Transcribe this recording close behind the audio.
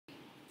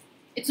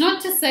it's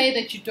not to say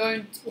that you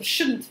don't or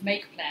shouldn't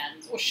make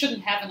plans or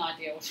shouldn't have an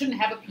idea or shouldn't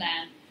have a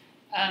plan.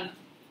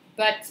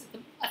 But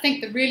I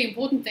think the really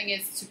important thing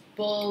is to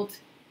build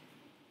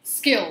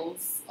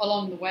skills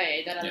along the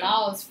way that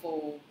allows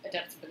for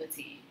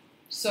adaptability.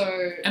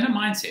 So and a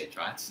mindset,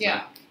 right? Yeah.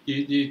 Like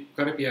you've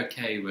got to be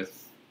okay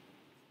with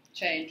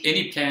change.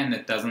 Any plan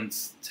that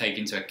doesn't take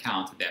into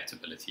account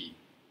adaptability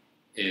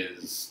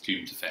is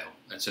doomed to fail.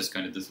 It's just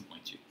going to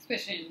disappoint you.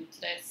 Especially in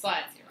today's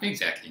society, right?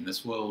 Exactly. In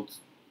this world,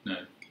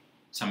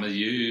 some of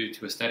you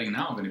who are studying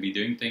now are going to be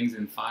doing things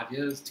in 5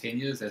 years, 10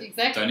 years that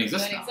don't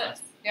exist now. Right?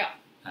 Yeah.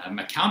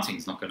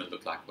 Accounting's not going to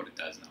look like what it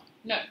does now.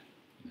 No.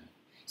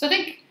 So I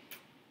think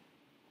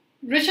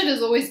Richard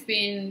has always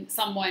been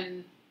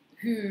someone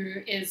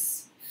who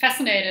is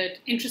fascinated,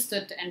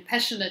 interested, and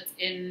passionate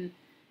in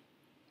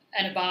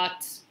and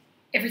about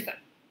everything,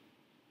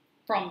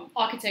 from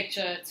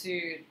architecture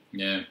to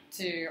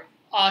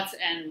art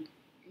and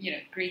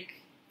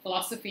Greek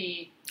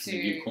philosophy to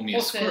you call me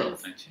a squirrel,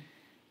 don't you?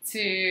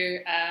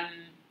 To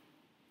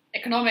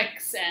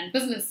economics and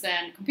business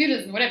and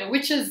computers and whatever,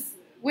 which is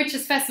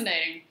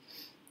fascinating.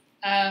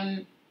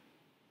 When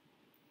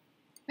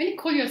you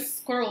call you a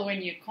squirrel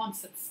when you can't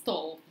sit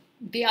still,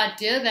 the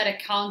idea that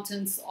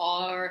accountants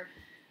are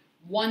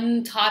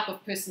one type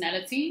of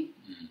personality,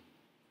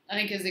 I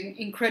think is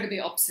incredibly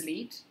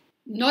obsolete.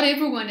 Not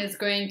everyone is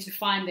going to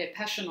find their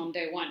passion on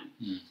day one.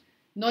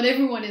 Not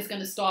everyone is going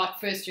to start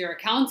first year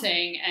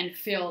accounting and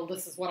feel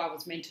this is what I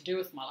was meant to do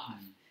with my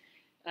life.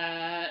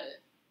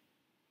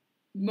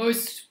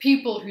 Most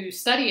people who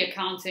study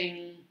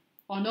accounting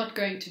are not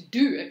going to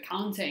do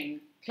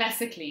accounting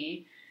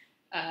classically.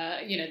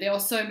 There are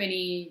so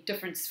many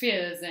different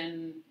spheres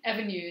and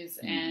avenues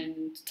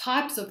and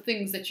types of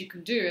things that you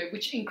can do,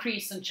 which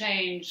increase and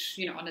change,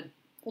 on an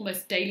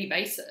almost daily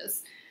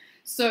basis.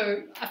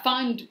 So I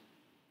find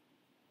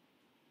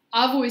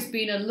I've always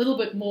been a little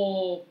bit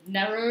more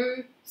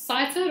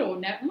narrow-sighted or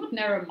not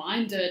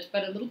narrow-minded,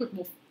 but a little bit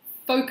more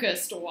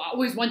focused, or I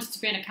always wanted to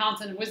be an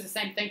accountant and was the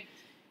same thing.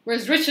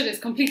 Whereas Richard is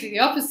completely the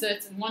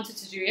opposite and wanted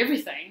to do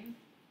everything,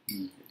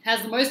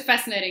 has the most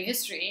fascinating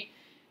history,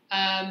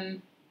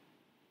 and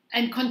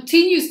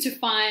continues to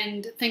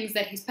find things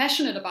that he's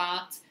passionate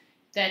about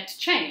that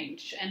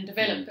change and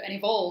develop and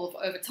evolve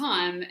over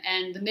time.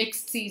 And the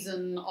next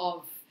season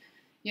of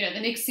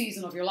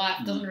your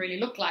life doesn't really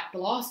look like the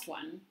last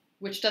one,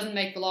 which doesn't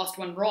make the last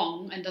one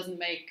wrong and doesn't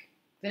make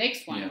the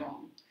next one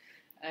wrong.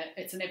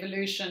 It's an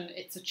evolution,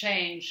 it's a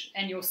change,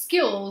 and your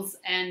skills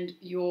and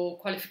your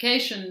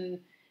qualification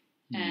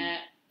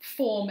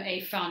form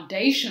a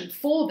foundation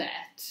for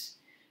that,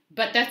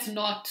 but that's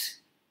not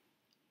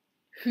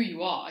who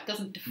you are. It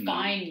doesn't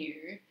define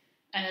you,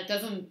 and it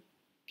doesn't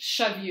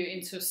shove you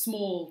into a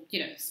small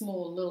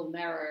little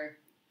narrow.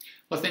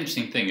 Well, it's the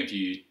interesting thing, if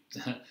you,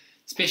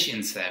 especially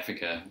in South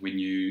Africa, when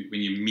you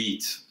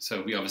meet,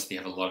 so we obviously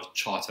have a lot of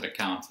chartered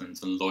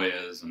accountants and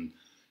lawyers, and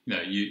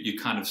you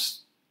kind of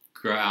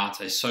grow out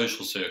a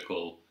social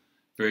circle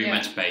very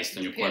much based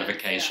on your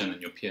qualification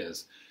and your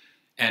peers.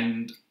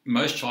 And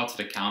most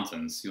chartered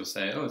accountants, you'll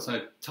say, oh,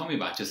 so tell me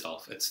about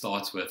yourself. It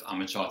starts with,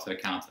 I'm a chartered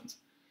accountant.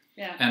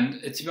 Yeah.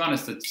 And to be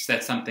honest,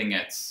 that's something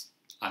that's,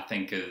 I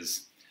think,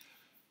 is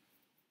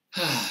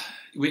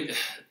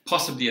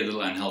possibly a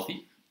little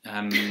unhealthy.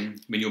 When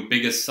your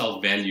biggest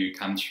self-value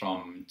comes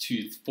from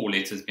 2-4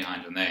 letters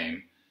behind your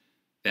name,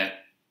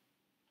 that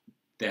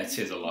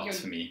says a lot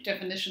for me. Your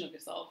definition of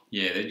yourself.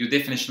 Yeah, your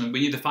definition,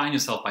 when you define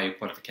yourself by your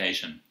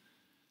qualification,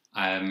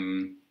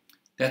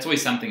 that's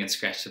always something that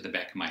scratched at the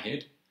back of my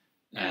head.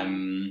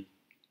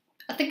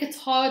 I think it's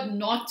hard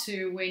not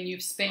to when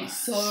you've spent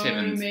so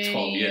 7 to many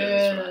 12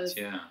 years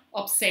right?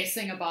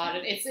 obsessing about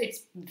it.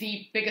 It's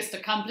the biggest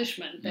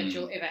accomplishment that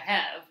you'll ever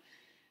have.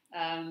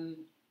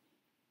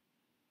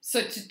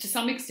 So to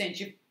some extent,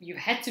 you've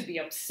had to be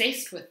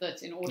obsessed with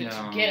it in order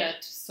to get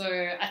it. So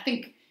I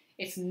think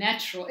it's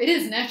natural. It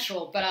is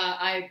natural, but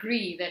I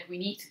agree that we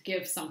need to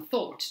give some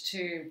thought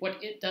to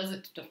what does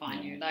it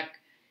define you. Like,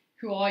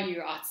 who are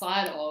you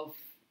outside of?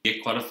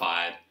 Get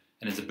qualified,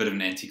 and it's a bit of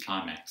an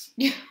anticlimax.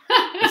 Yeah.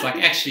 It's like,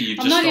 actually, you've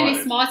I'm just started. I'm not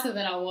any smarter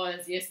than I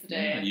was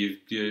yesterday. Yeah,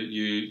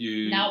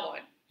 you now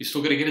what? You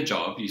still got to get a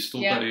job. You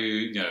still got to,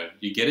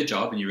 you get a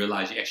job and you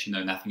realize you actually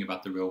know nothing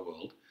about the real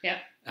world. Yeah.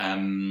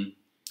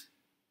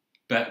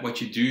 But what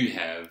you do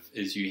have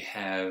is you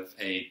have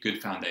a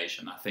good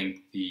foundation. I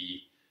think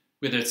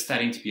whether it's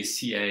studying to be a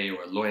CA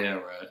or a lawyer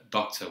or a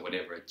doctor,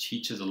 whatever, it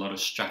teaches a lot of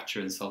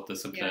structure and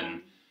self-discipline. Yeah.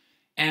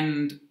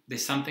 And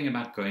there's something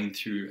about going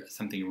through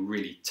something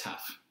really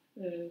tough,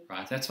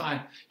 right? That's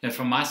why,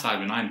 from my side,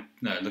 when I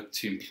look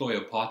to employ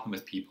or partner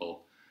with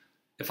people,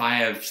 if I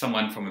have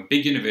someone from a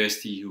big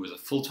university who was a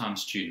full-time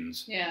student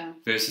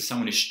versus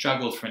someone who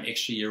struggled for an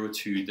extra year or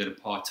two, did a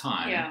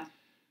part-time,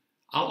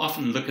 I'll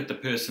often look at the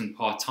person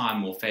part-time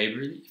more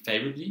favorably.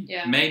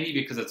 Maybe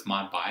because it's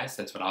my bias,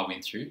 that's what I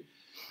went through.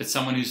 But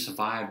someone who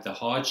survived the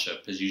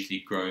hardship has usually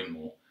grown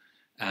more.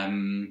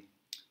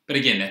 But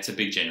again, that's a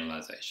big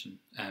generalization.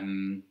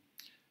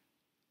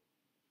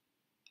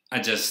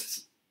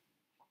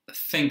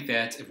 think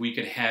that if we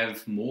could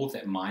have more of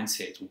that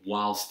mindset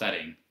while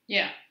studying,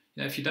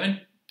 if you don't,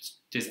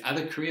 there's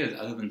other careers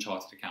other than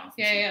chartered accountants.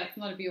 It's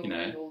not a be all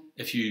end all.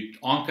 If you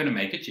aren't going to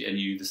make it and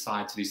you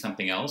decide to do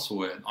something else,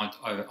 or an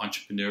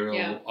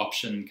entrepreneurial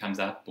option comes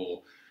up,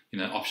 or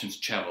options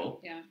to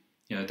travel,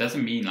 it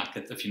doesn't mean like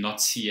that if you're not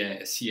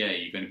a CA,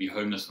 you're going to be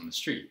homeless on the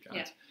street,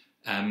 right?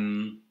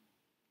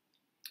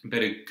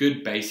 But a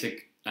good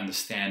basic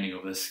understanding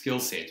of the skill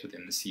set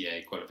within the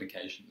CA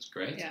qualification is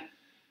great.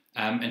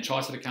 And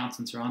chartered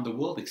accountants around the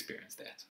world experience that.